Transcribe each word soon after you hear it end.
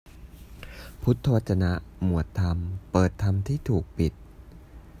พุทธวจนะหมวดธรรมเปิดธรรมที่ถูกปิด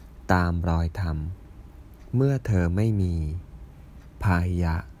ตามรอยธรรมเมื่อเธอไม่มีพาหิย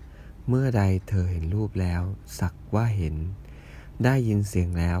ะเมื่อใดเธอเห็นรูปแล้วสักว่าเห็นได้ยินเสียง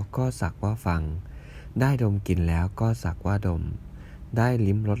แล้วก็สักว่าฟังได้ดมกลิ่นแล้วก็สักว่าดมได้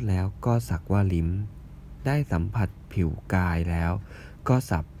ลิ้มรสแล้วก็สักว่าลิ้มได้สัมผัสผิวกายแล้วก็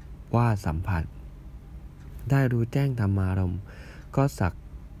สักว่าสัมผัสได้รู้แจ้งธรรมารมณ์ก็สัก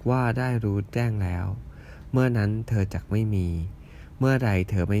ว่าได้รู้แจ้งแล้วเมื่อนั้นเธอจักไม่มีเมื่อใด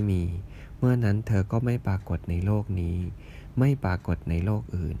เธอไม่มีเมื่อนั้นเธอก็ไม่ปรากฏในโลกนี้ไม่ปรากฏในโลก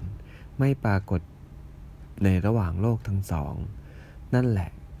อื่นไม่ปรากฏในระหว่างโลกทั้งสองนั่นแหละ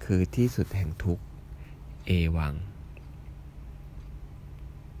คือที่สุดแห่งทุกข์เอวัง